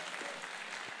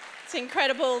It's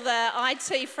incredible the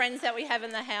IT friends that we have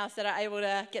in the house that are able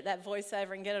to get that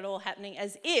voiceover and get it all happening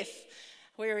as if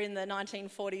we were in the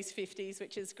 1940s, 50s,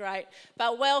 which is great.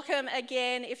 But welcome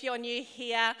again if you're new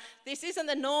here. This isn't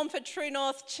the norm for True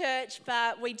North Church,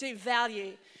 but we do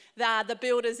value the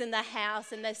builders in the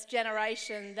house and this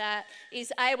generation that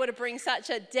is able to bring such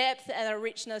a depth and a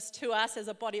richness to us as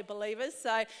a body of believers.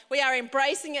 So we are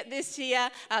embracing it this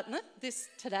year, this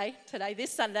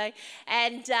Sunday,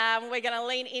 and we're going to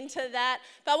lean into that.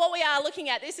 But what we are looking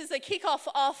at, this is the kickoff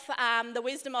of the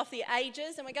Wisdom of the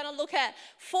Ages, and we're going to look at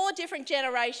 4 different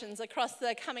generations across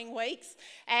the coming weeks.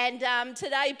 And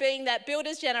today being that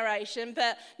builders generation,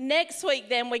 but next week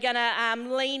then we're going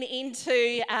to lean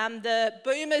into the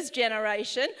boomers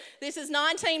generation. This is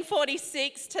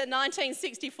 1946 to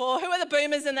 1964. Who are the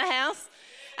boomers in the house?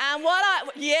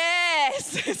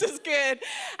 Yes, this is good.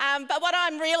 But what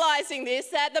I'm realising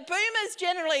that the boomers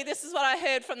generally, this is what I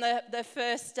heard from the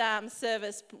first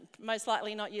service, most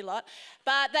likely not you lot,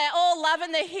 but they're all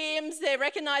loving the hymns, they're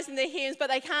recognising the hymns, but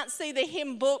they can't see the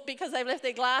hymn book because they've left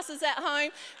their glasses at home.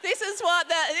 This is what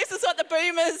the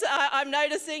boomers, I'm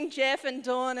noticing, Jeff and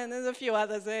Dawn, and there's a few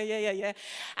others there, yeah.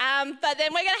 But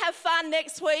then we're going to have fun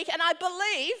next week, and I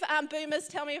believe, boomers,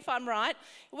 tell me if I'm right,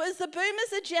 was the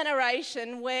boomers a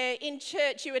generation where in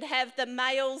church you would have the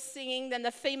males singing, then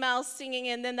the females singing,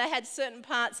 and then they had certain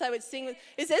parts they would sing.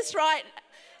 Is this right?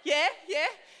 Yeah?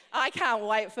 I can't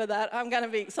wait for that. I'm going to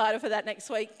be excited for that next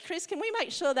week. Chris, can we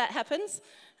make sure that happens?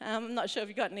 I'm not sure if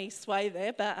you've got any sway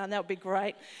there, but that would be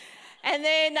great. And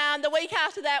then the week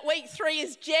after that, week 3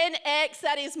 is Gen X.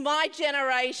 That is my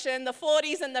generation, the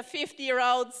 40s and the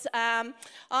 50-year-olds. I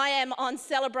am on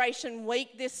celebration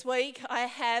week this week. I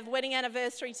have wedding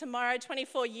anniversary tomorrow,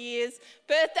 24 years.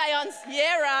 Birthday on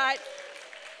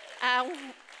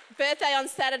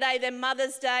Saturday, then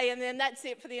Mother's Day, and then that's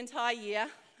it for the entire year.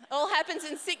 All happens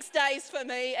in 6 days for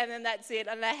me, and then that's it.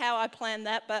 I don't know how I planned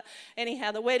that, but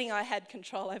anyhow, the wedding I had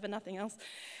control over, nothing else.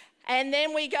 And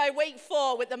then we go week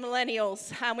 4 with the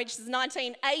millennials, which is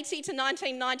 1980 to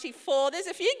 1994. There's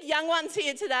a few young ones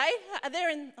here today. Are they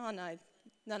in? Oh, no.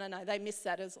 No. They missed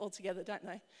that altogether, don't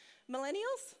they?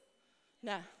 Millennials?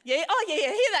 No. Yeah. Oh, yeah.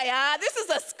 Here they are. This is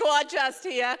a squad just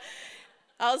here.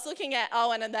 I was looking at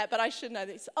Owen and that, but I should know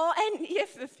this. Oh, and yeah,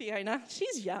 for Fiona.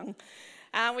 She's young.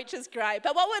 Which is great.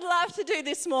 But what we'd love to do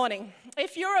this morning,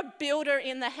 if you're a builder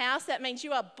in the house, that means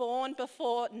you are born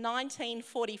before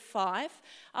 1945.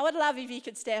 I would love if you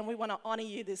could stand. We want to honour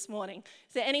you this morning.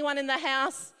 Is there anyone in the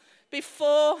house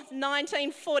before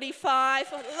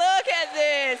 1945? Look at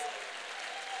this.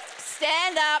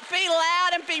 Stand up, be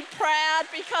loud and be proud,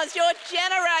 because your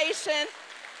generation,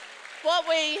 what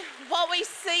we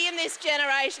see in this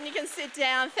generation, you can sit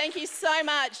down. Thank you so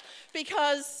much,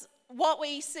 because what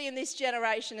we see in this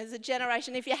generation is a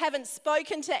generation, if you haven't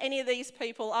spoken to any of these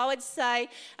people, I would say,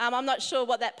 I'm not sure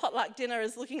what that potluck dinner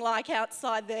is looking like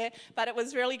outside there, but it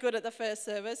was really good at the first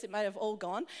service. It may have all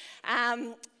gone.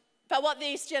 But what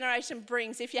this generation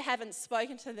brings, if you haven't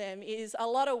spoken to them, is a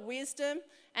lot of wisdom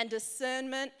and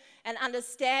discernment and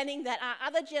understanding that our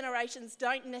other generations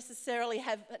don't necessarily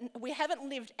we haven't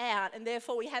lived out, and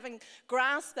therefore we haven't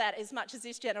grasped that as much as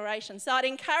this generation. So I'd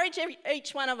encourage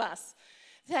each one of us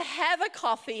to have a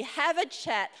coffee, have a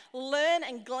chat, learn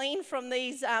and glean from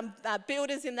these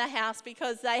builders in the house,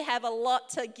 because they have a lot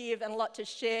to give and a lot to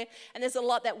share, and there's a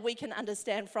lot that we can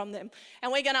understand from them.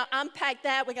 And we're going to unpack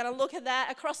that, we're going to look at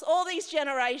that across all these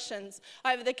generations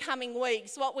over the coming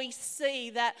weeks, what we see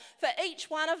that for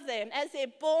each one of them, as they're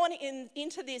born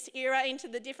into this era, into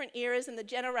the different eras and the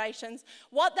generations,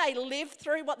 what they lived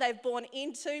through, what they've born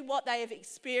into, what they have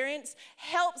experienced,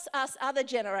 helps us other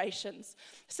generations.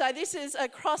 So this is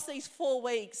across these 4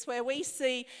 weeks where we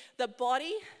see the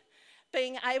body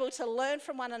being able to learn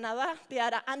from one another, be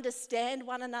able to understand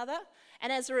one another,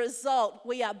 and as a result,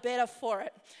 we are better for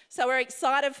it. So we're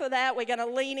excited for that. We're going to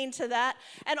lean into that.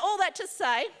 And all that to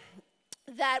say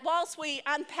that whilst we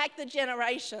unpack the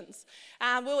generations,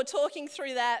 we were talking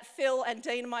through that, Phil and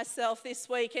Dean and myself this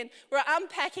week, and we're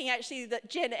unpacking actually the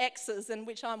Gen X's, and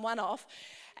which I'm one of.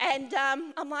 And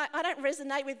I'm like, I don't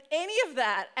resonate with any of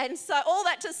that. And so all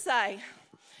that to say,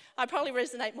 I probably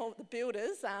resonate more with the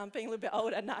builders, being a little bit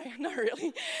older. No, not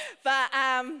really. But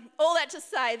all that to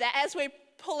say that as we're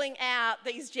pulling out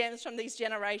these gems from these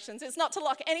generations, it's not to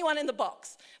lock anyone in the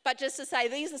box, but just to say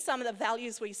these are some of the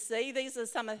values we see. These are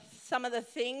some of the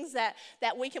things that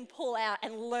we can pull out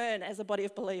and learn as a body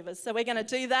of believers. So we're going to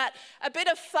do that. A bit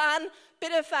of fun,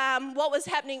 what was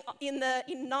happening in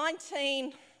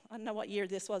 19... I don't know what year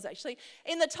this was actually.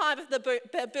 In the time of the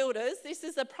builders, this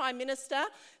is the Prime Minister.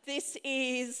 This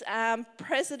is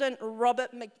President Robert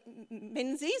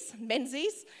Menzies.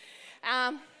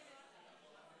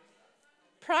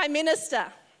 Prime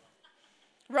Minister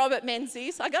Robert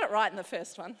Menzies. I got it right in the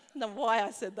first one. I don't know why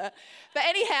I said that. But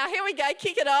anyhow, here we go,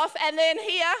 kick it off. And then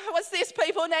here, what's this,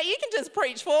 people? Now, you can just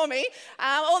preach for me,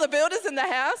 all the builders in the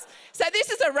house. So this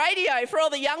is a radio for all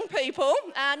the young people.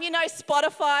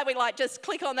 Spotify, we just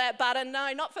click on that button.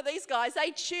 No, not for these guys.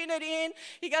 They tune it in.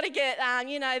 You got to get,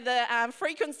 the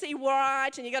frequency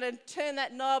right, and you got to turn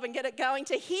that knob and get it going.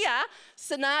 To hear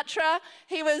Sinatra,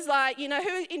 he was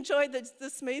who enjoyed the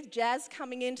smooth jazz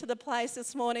coming into the place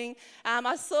this morning?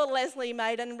 I saw Leslie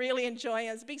Maiden really enjoying it.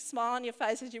 There's a big smile on your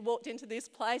face as you walked into this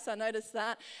place. I noticed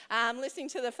that. Listening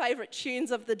to the favourite tunes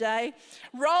of the day.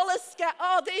 Roller skate.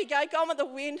 Oh, there you go. Gone with the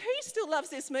Wind. Who still loves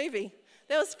this movie?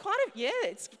 It's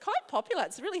quite popular.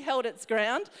 It's really held its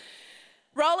ground.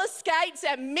 Roller skates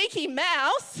and Mickey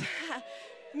Mouse.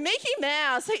 Mickey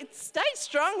Mouse. He stayed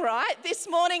strong, right? This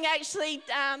morning, actually.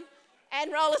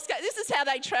 And roller skate. This is how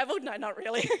they travelled. No, not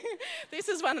really. This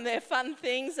is one of their fun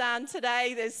things.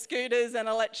 Today there's scooters and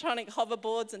electronic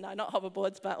hoverboards, and no, not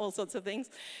hoverboards, but all sorts of things.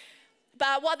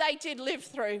 But what they did live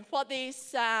through, what the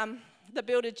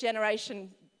builder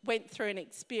generation went through and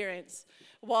experienced,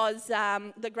 was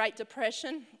the Great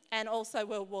Depression and also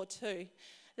World War II.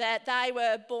 That they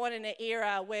were born in an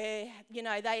era where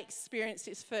they experienced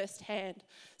this firsthand,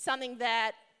 something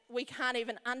that we can't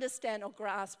even understand or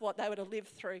grasp what they would have lived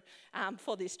through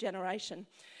for this generation.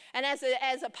 And as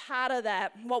a part of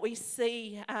that, what we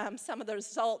see, some of the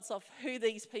results of who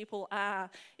these people are,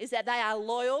 is that they are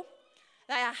loyal,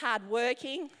 they are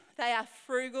hardworking, they are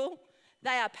frugal,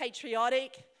 they are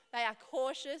patriotic, they are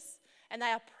cautious, and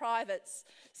they are privates.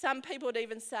 Some people would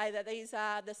even say that these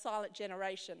are the silent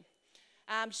generation.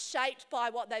 Shaped by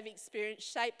what they've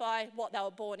experienced, shaped by what they were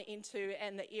born into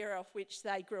and the era of which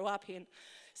they grew up in.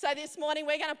 So this morning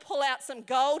we're going to pull out some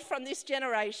gold from this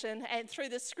generation and through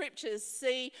the scriptures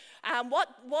see what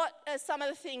are some of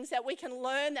the things that we can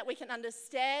learn, that we can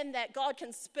understand, that God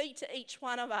can speak to each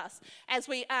one of us as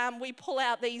we pull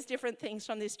out these different things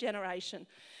from this generation.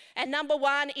 And number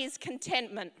one is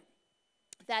contentment.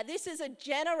 That this is a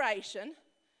generation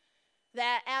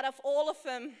that out of all of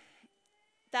them,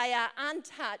 they are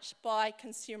untouched by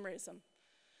consumerism.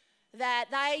 That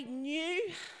they knew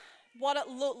what it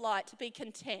looked like to be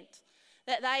content.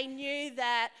 That they knew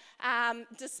that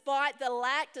despite the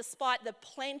lack, despite the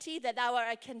plenty, that they were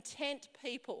a content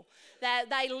people. That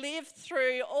they lived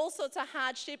through all sorts of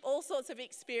hardship, all sorts of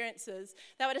experiences.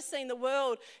 They would have seen the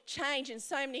world change in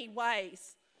so many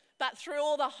ways. But through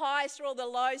all the highs, through all the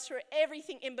lows, through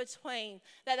everything in between,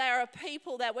 that they are a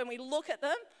people that when we look at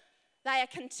them, they are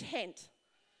content.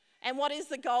 And what is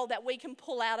the goal that we can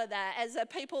pull out of that as a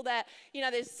people that,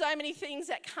 there's so many things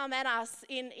that come at us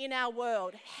in our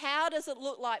world. How does it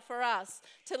look like for us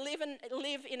to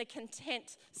live in a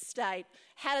content state?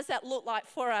 How does that look like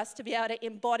for us to be able to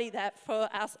embody that for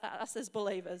us as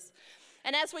believers?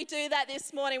 And as we do that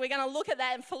this morning, we're going to look at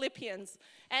that in Philippians.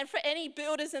 And for any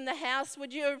builders in the house,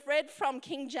 would you have read from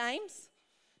King James?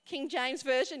 King James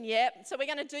Version, yep. So we're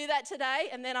going to do that today,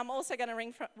 and then I'm also going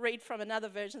to read from another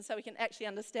version so we can actually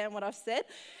understand what I've said.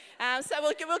 So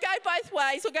we'll go both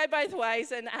ways. We'll go both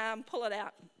ways and pull it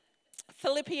out.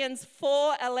 Philippians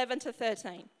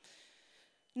 4:11-13.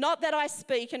 Not that I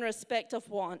speak in respect of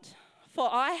want, for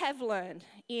I have learned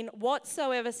in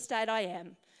whatsoever state I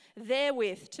am,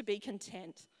 therewith to be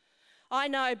content. I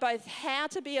know both how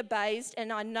to be abased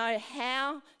and I know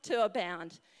how to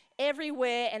abound.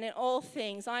 Everywhere and in all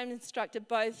things, I am instructed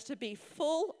both to be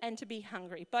full and to be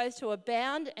hungry, both to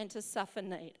abound and to suffer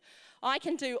need. I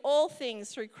can do all things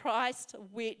through Christ,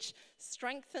 which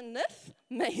strengtheneth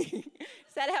me.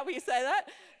 Is that how we say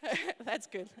that? That's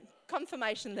good.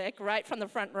 Confirmation there. Great, from the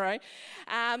front row.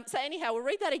 So anyhow, we'll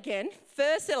read that again.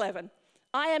 Verse 11.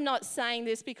 I am not saying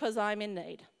this because I'm in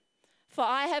need, for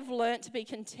I have learnt to be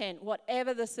content,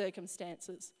 whatever the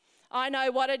circumstances. I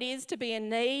know what it is to be in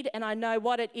need, and I know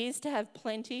what it is to have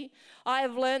plenty. I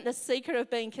have learnt the secret of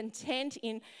being content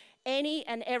in any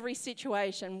and every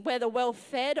situation, whether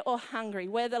well-fed or hungry,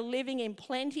 whether living in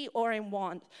plenty or in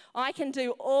want. I can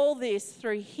do all this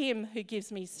through him who gives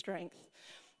me strength.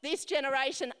 This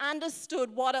generation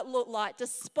understood what it looked like,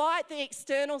 despite the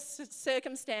external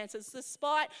circumstances,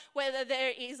 despite whether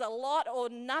there is a lot or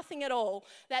nothing at all,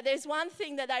 that there's one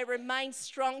thing that they remained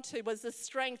strong to was the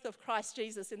strength of Christ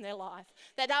Jesus in their life.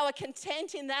 That they were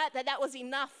content in that was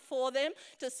enough for them,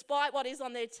 despite what is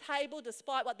on their table,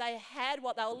 despite what they had,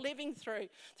 what they were living through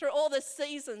all the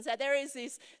seasons, that there is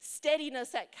this steadiness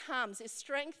that comes, this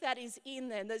strength that is in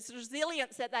them, this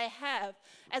resilience that they have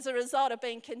as a result of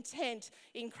being content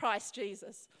in Christ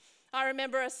Jesus. I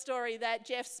remember a story that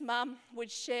Jeff's mum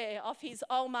would share of his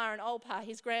Oma and Olpa,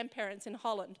 his grandparents in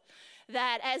Holland,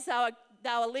 that as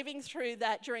they were living through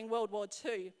that during World War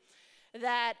II,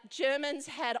 that Germans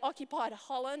had occupied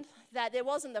Holland, that there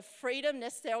wasn't the freedom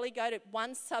necessarily go to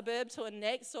one suburb to the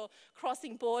next or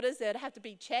crossing borders. There'd have to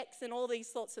be checks and all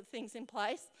these sorts of things in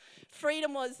place.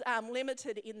 Freedom was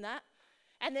limited in that.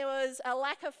 And there was a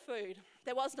lack of food.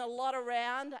 There wasn't a lot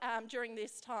around during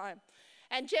this time.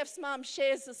 And Jeff's mum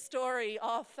shares the story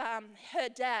of her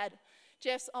dad,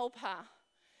 Jeff's Olpa,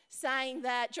 saying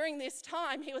that during this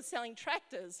time he was selling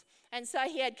tractors. And so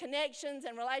he had connections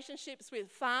and relationships with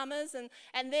farmers,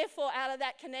 and therefore out of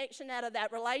that connection, out of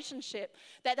that relationship,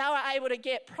 that they were able to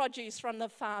get produce from the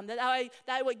farm, that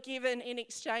they were given in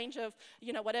exchange of,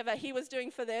 whatever he was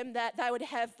doing for them, that they would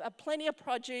have plenty of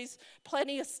produce,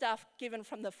 plenty of stuff given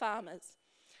from the farmers.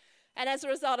 And as a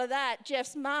result of that,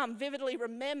 Jeff's mum vividly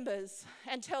remembers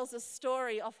and tells a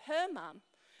story of her mum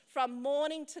from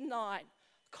morning to night,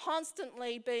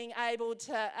 constantly being able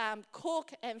to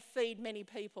cook and feed many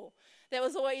people. There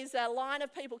was always a line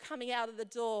of people coming out of the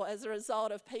door as a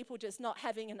result of people just not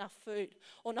having enough food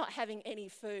or not having any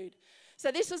food. So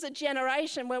this was a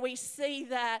generation where we see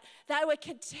that they were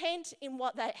content in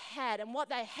what they had, and what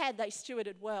they had they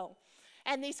stewarded well.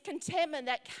 And this contentment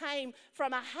that came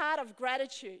from a heart of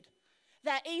gratitude,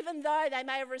 that even though they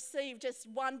may have received just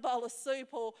one bowl of soup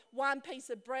or one piece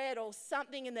of bread or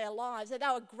something in their lives, that they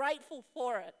were grateful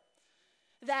for it.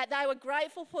 That they were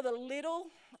grateful for the little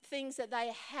things that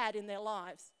they had in their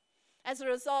lives. As a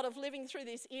result of living through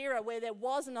this era where there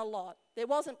wasn't a lot, there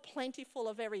wasn't plentiful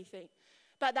of everything,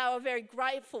 but they were very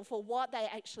grateful for what they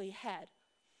actually had.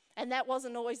 And that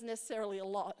wasn't always necessarily a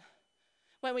lot.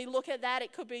 When we look at that,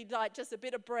 it could be like just a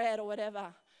bit of bread or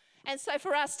whatever. And so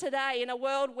for us today, in a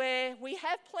world where we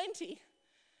have plenty,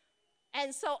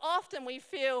 and so often we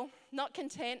feel not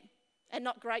content and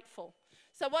not grateful.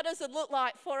 So what does it look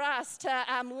like for us to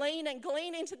lean and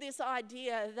glean into this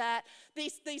idea that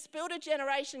these builder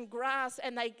generation grasp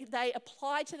and they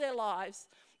apply to their lives,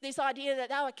 this idea that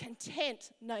they were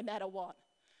content no matter what.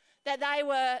 That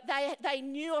they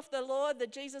knew of the Lord, the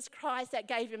Jesus Christ that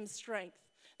gave him strength.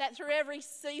 That through every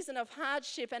season of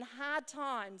hardship and hard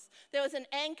times, there was an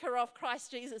anchor of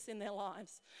Christ Jesus in their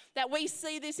lives. That we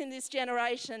see this in this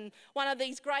generation, one of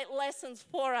these great lessons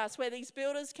for us where these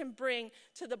builders can bring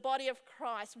to the body of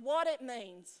Christ what it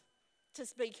means to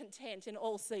be content in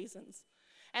all seasons.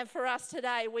 And for us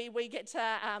today, we get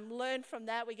to learn from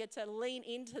that, we get to lean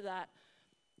into that.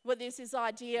 Well, there's this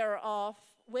idea of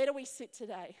where do we sit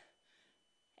today?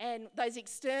 And those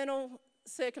external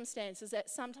circumstances that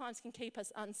sometimes can keep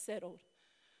us unsettled.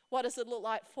 What does it look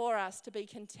like for us to be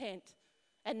content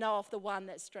and know of the one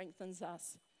that strengthens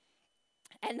us?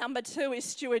 And number 2 is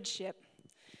stewardship.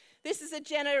 This is a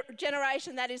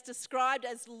generation that is described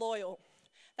as loyal.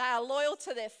 They are loyal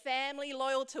to their family,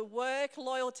 loyal to work,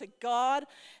 loyal to God,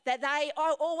 that they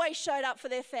always showed up for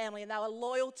their family and they were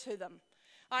loyal to them.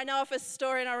 I know of a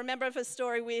story, and I remember of a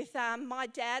story with my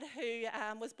dad who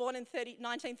was born in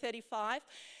 1935,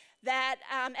 that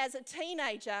as a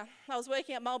teenager, I was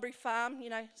working at Mulberry Farm,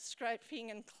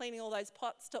 scraping and cleaning all those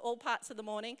pots to all parts of the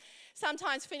morning,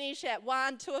 sometimes finish at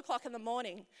 1, 2 o'clock in the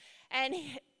morning. And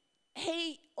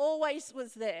he always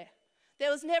was there.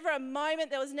 There was never a moment,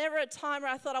 there was never a time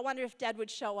where I thought, I wonder if Dad would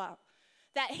show up.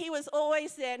 That he was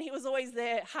always there, and he was always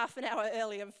there half an hour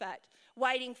early, in fact,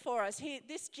 waiting for us.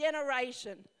 This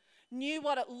generation knew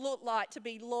what it looked like to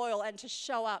be loyal and to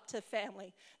show up to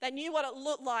family. They knew what it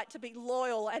looked like to be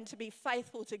loyal and to be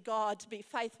faithful to God, to be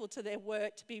faithful to their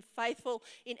work, to be faithful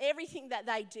in everything that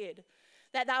they did,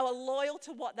 that they were loyal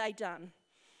to what they'd done.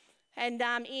 And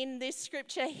in this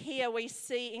scripture here, we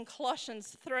see in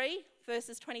Colossians 3,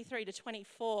 verses 23 to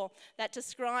 24, that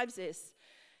describes this.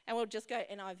 And we'll just go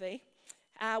NIV.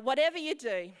 Whatever you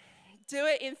do, do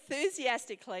it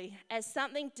enthusiastically as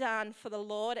something done for the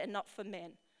Lord and not for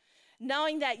men,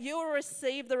 knowing that you will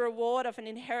receive the reward of an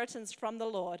inheritance from the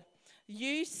Lord.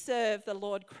 You serve the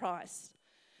Lord Christ.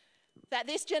 That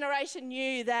this generation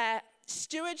knew that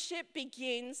stewardship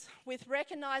begins with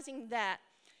recognizing that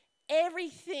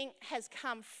everything has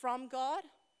come from God,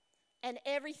 and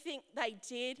everything they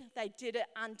did it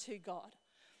unto God.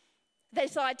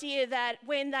 This idea that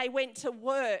when they went to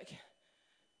work,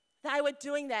 they were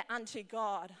doing that unto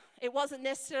God. It wasn't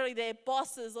necessarily their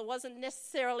bosses, or wasn't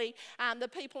necessarily the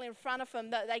people in front of them,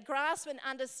 but they grasped and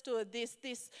understood this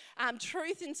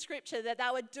truth in Scripture that they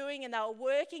were doing, and they were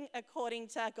working according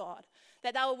to God,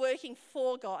 that they were working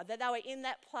for God, that they were in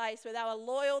that place where they were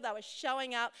loyal, they were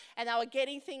showing up, and they were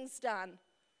getting things done.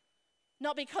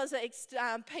 Not because of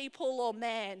people or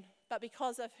man, but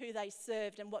because of who they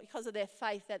served and because of their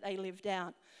faith that they lived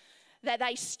out. That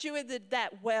they stewarded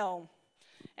that well.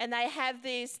 And they have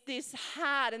this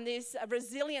heart and this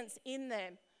resilience in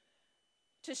them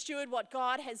to steward what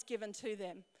God has given to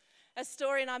them. A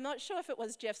story, and I'm not sure if it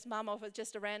was Jeff's mum or if it was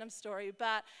just a random story,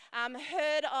 but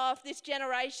heard of this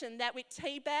generation that with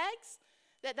tea bags,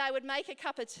 that they would make a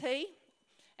cup of tea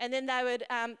and then they would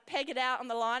peg it out on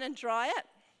the line and dry it.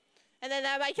 And then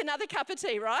they would make another cup of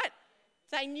tea, right?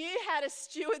 They knew how to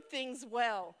steward things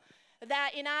well.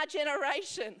 That in our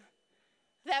generation,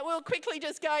 that we'll quickly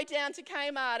just go down to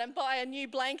Kmart and buy a new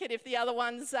blanket if the other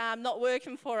one's not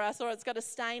working for us or it's got a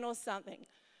stain or something.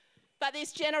 But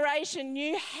this generation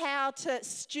knew how to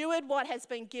steward what has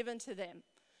been given to them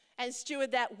and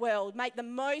steward that well, make the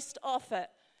most of it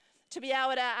to be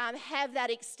able to have that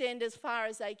extend as far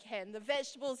as they can. The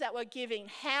vegetables that we're giving,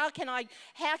 how can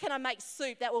I make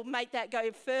soup that will make that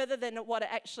go further than what it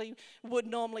actually would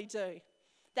normally do?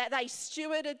 That they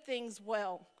stewarded things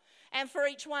well. And for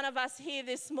each one of us here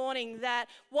this morning, that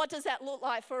what does that look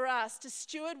like for us to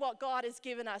steward what God has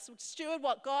given us, steward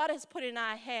what God has put in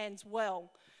our hands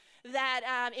well?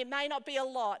 That it may not be a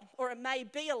lot or it may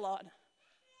be a lot,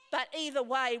 but either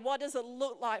way, what does it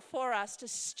look like for us to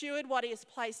steward what He has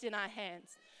placed in our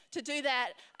hands? To do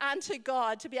that unto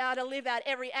God, to be able to live out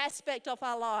every aspect of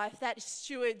our life that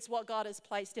stewards what God has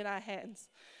placed in our hands.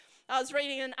 I was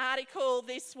reading an article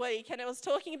this week and it was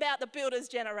talking about the builders'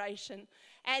 generation.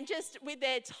 And just with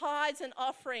their tithes and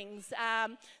offerings,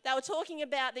 they were talking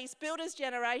about this builders'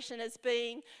 generation as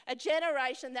being a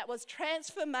generation that was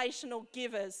transformational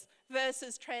givers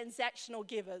versus transactional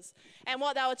givers. And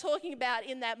what they were talking about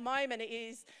in that moment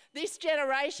is this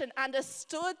generation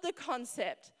understood the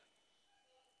concept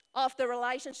of the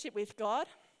relationship with God,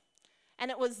 and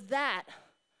it was that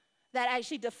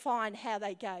actually defined how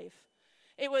they gave.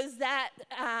 It was that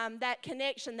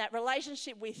connection, that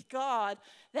relationship with God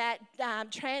that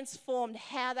transformed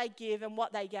how they give and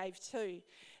what they gave to.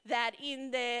 That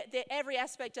in their every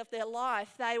aspect of their life,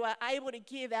 they were able to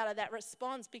give out of that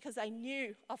response because they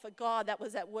knew of a God that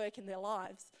was at work in their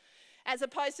lives. As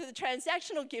opposed to the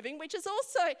transactional giving, which is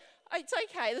also, it's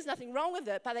okay, there's nothing wrong with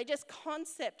it, but they just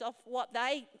concept of what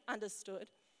they understood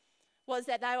was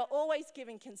that they were always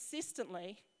giving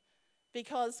consistently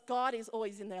because God is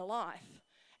always in their life.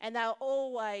 And they were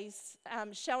always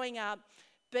showing up,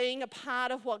 being a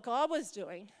part of what God was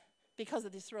doing because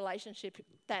of this relationship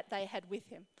that they had with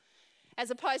Him.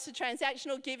 As opposed to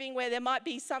transactional giving where there might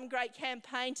be some great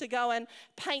campaign to go and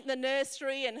paint the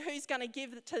nursery and who's going to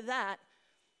give to that.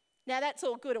 Now that's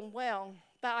all good and well,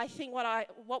 but I think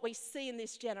what we see in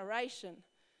this generation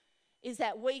is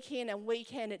that week in and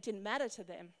week in it didn't matter to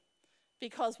them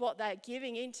because what they're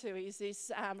giving into is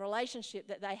this relationship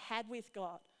that they had with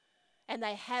God. And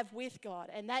they have with God,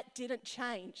 and that didn't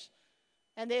change.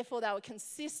 And therefore, they were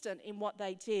consistent in what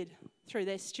they did through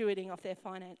their stewarding of their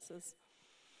finances.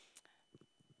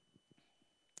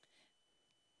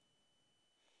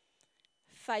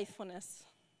 Faithfulness.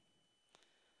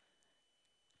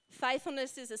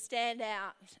 Faithfulness is a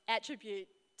standout attribute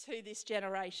to this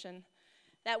generation,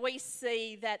 that we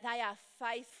see that they are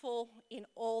faithful in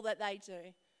all that they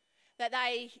do, that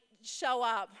they show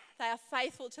up, they are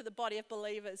faithful to the body of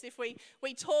believers. If we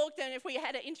talked and if we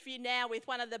had an interview now with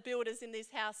one of the builders in this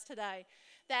house today,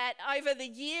 that over the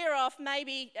year of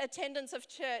maybe attendance of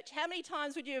church, how many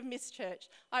times would you have missed church?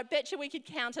 I bet you we could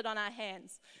count it on our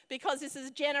hands because this is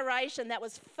a generation that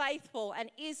was faithful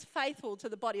and is faithful to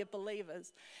the body of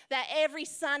believers. That every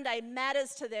Sunday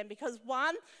matters to them because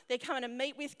one, they're coming to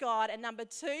meet with God, and number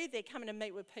two, they're coming to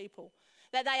meet with people.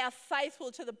 That they are faithful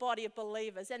to the body of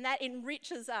believers, and that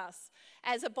enriches us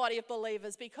as a body of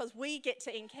believers because we get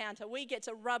to encounter, we get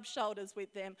to rub shoulders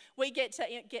with them, we get to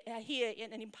hear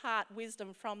and impart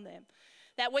wisdom from them.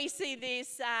 That we see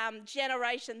this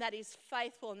generation that is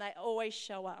faithful and they always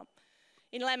show up.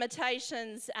 In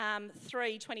Lamentations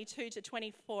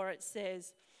 3:22-24 it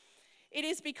says, "It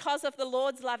is because of the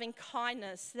Lord's loving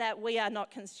kindness that we are not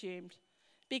consumed,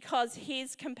 because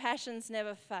His compassions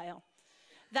never fail.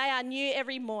 They are new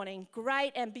every morning.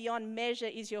 Great and beyond measure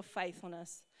is your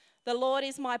faithfulness. The Lord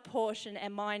is my portion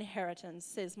and my inheritance,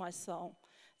 says my soul.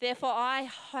 Therefore I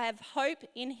have hope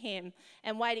in Him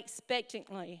and wait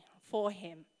expectantly for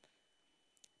Him."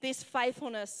 This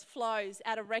faithfulness flows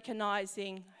out of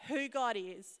recognizing who God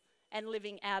is and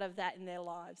living out of that in their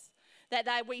lives.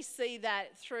 That we see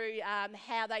that through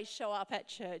how they show up at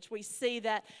church. We see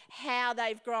that how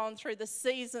they've grown through the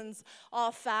seasons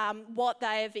of what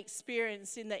they have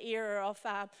experienced in the era of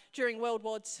during World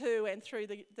War II and through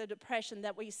the Depression.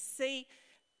 That we see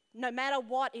no matter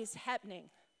what is happening,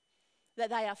 that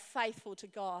they are faithful to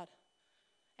God.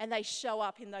 and they show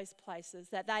up in those places,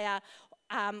 that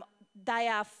they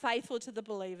are faithful to the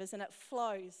believers, and it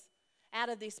flows out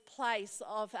of this place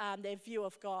of their view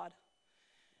of God.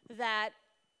 That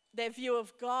their view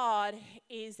of God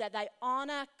is that they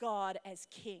honour God as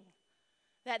King,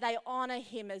 that they honour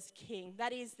him as King.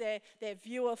 That is their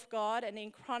view of God. And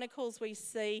in Chronicles we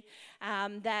see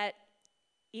that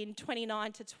in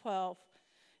 29 to 12,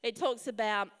 it talks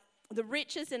about the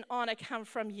riches and honour come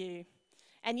from you,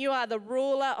 and you are the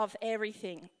ruler of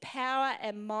everything. Power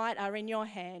and might are in your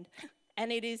hand,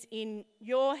 and it is in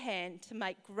your hand to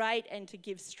make great and to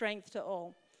give strength to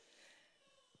all.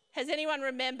 Has anyone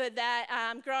remembered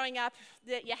that growing up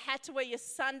that you had to wear your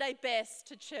Sunday best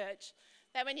to church?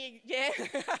 That when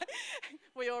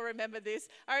we all remember this.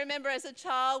 I remember as a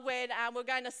child when we were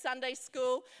going to Sunday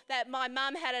school that my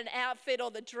mum had an outfit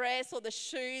or the dress or the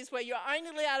shoes where you're only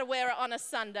allowed to wear it on a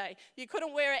Sunday. You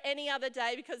couldn't wear it any other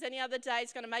day because any other day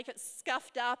it's going to make it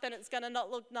scuffed up and it's going to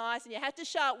not look nice, and you had to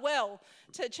show up well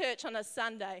to church on a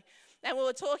Sunday. And we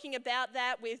were talking about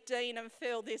that with Dean and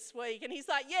Phil this week. And he's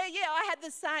like, yeah, I had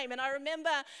the same. And I remember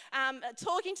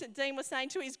talking to Dean was saying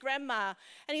to his grandma,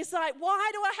 and he's like, why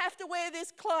do I have to wear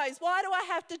this clothes? Why do I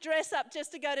have to dress up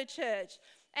just to go to church?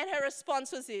 And her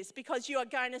response was this: because you are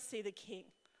going to see the King.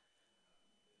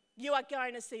 You are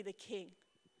going to see the King.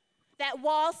 That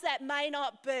whilst that may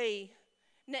not be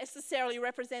necessarily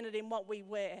represented in what we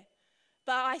wear,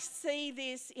 but I see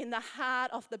this in the heart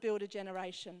of the builder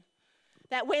generation.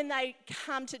 That when they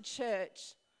come to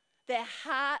church, their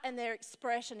heart and their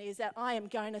expression is that I am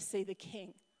going to see the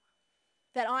King.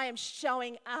 That I am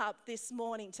showing up this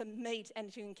morning to meet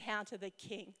and to encounter the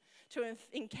King, to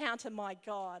encounter my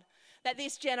God. That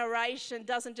this generation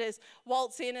doesn't just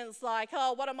waltz in and it's like,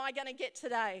 oh, what am I going to get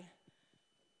today?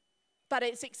 But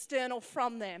it's external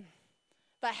from them.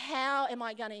 But how am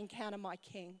I going to encounter my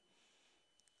King?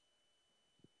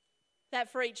 That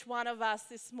for each one of us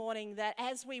this morning, that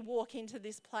as we walk into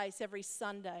this place every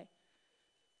Sunday,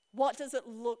 what does it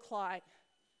look like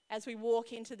as we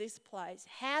walk into this place?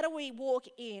 How do we walk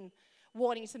in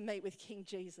wanting to meet with King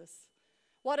Jesus?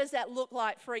 What does that look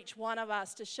like for each one of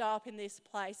us to show up in this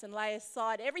place and lay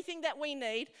aside everything that we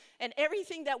need and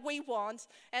everything that we want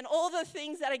and all the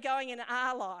things that are going in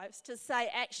our lives to say,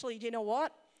 actually, do you know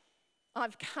what?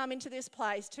 I've come into this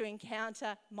place to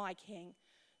encounter my King,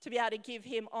 to be able to give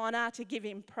him honour, to give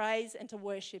him praise, and to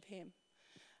worship him.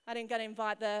 I'm going to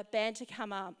invite the band to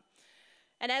come up.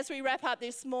 And as we wrap up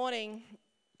this morning,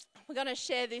 we're going to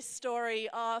share this story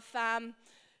of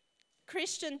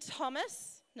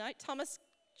Thomas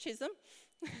Chisholm,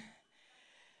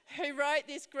 who wrote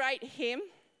this great hymn,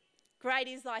 Great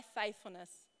is Thy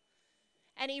Faithfulness.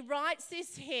 And he writes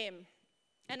this hymn,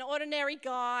 an ordinary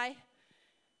guy.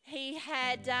 He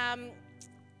had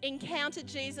encountered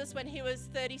Jesus when he was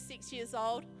 36 years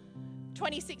old,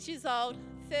 26 years old,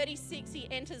 36 he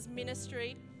enters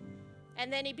ministry,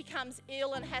 and then he becomes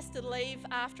ill and has to leave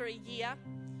after a year.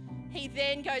 He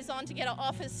then goes on to get an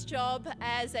office job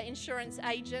as an insurance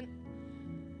agent,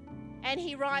 and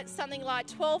he writes something like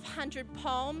 1,200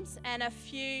 poems and a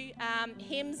few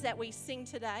hymns that we sing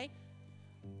today.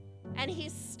 And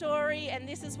his story, and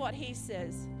this is what he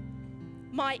says: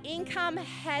 my income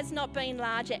has not been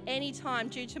large at any time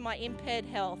due to my impaired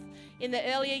health in the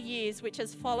earlier years, which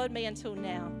has followed me until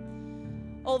now.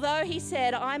 Although, he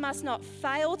said, I must not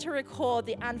fail to record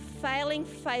the unfailing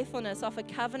faithfulness of a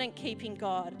covenant-keeping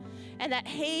God, and that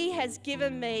he has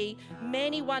given me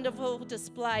many wonderful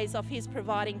displays of his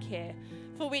providing care,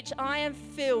 for which I am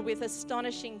filled with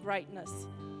astonishing greatness.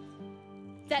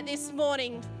 That this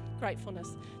morning,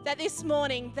 gratefulness, that this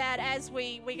morning, that as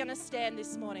we're going to stand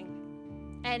this morning,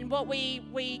 and what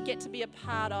we get to be a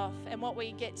part of and what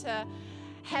we get to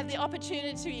have the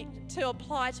opportunity to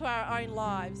apply to our own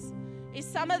lives is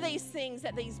some of these things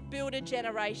that these builder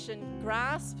generation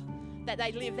grasp, that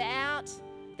they live out,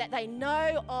 that they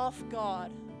know of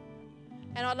God.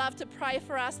 And I'd love to pray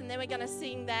for us, and then we're going to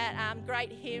sing that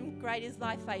great hymn, Great is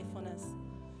Thy Faithfulness.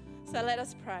 So let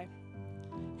us pray.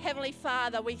 Heavenly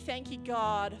Father, we thank you,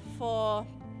 God, for,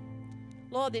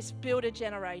 Lord, this builder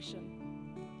generation.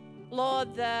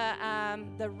 Lord,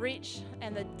 the rich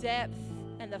and the depth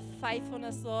and the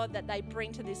faithfulness, Lord, that they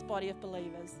bring to this body of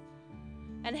believers.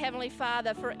 And Heavenly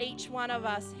Father, for each one of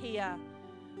us here,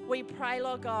 we pray,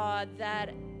 Lord God, that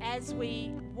as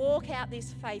we walk out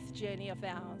this faith journey of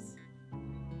ours,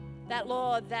 that,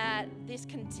 Lord, that this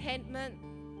contentment,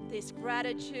 this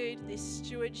gratitude, this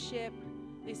stewardship,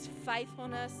 this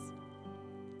faithfulness,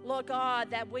 Lord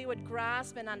God, that we would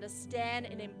grasp and understand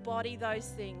and embody those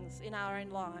things in our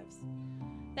own lives.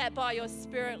 That by your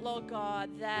Spirit, Lord God,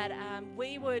 that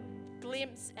we would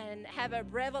glimpse and have a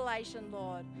revelation,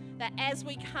 Lord, that as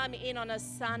we come in on a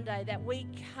Sunday, that we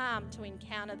come to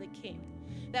encounter the King,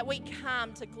 that we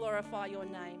come to glorify your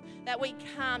name, that we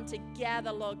come to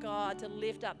gather, Lord God, to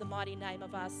lift up the mighty name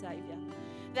of our Saviour.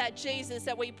 That Jesus,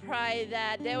 that we pray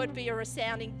that there would be a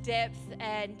resounding depth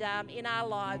and in our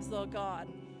lives, Lord God,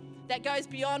 that goes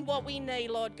beyond what we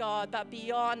need, Lord God, but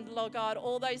beyond, Lord God,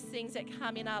 all those things that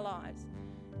come in our lives,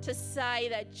 to say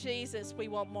that, Jesus, we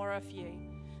want more of you,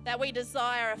 that we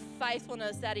desire a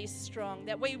faithfulness that is strong,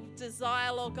 that we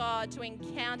desire, Lord God, to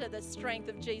encounter the strength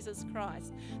of Jesus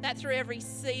Christ, that through every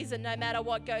season, no matter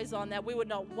what goes on, that we would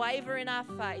not waver in our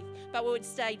faith, but we would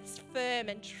stay firm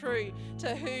and true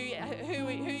to who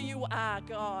you are,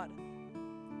 God.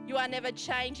 You are never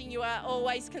changing. You are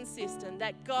always consistent.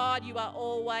 That God, you are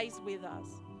always with us.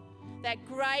 That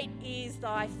great is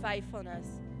thy faithfulness.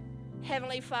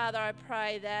 Heavenly Father, I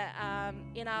pray that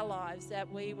in our lives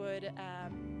that we would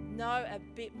know a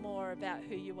bit more about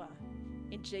who you are.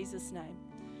 In Jesus' name,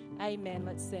 amen.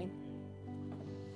 Let's sing.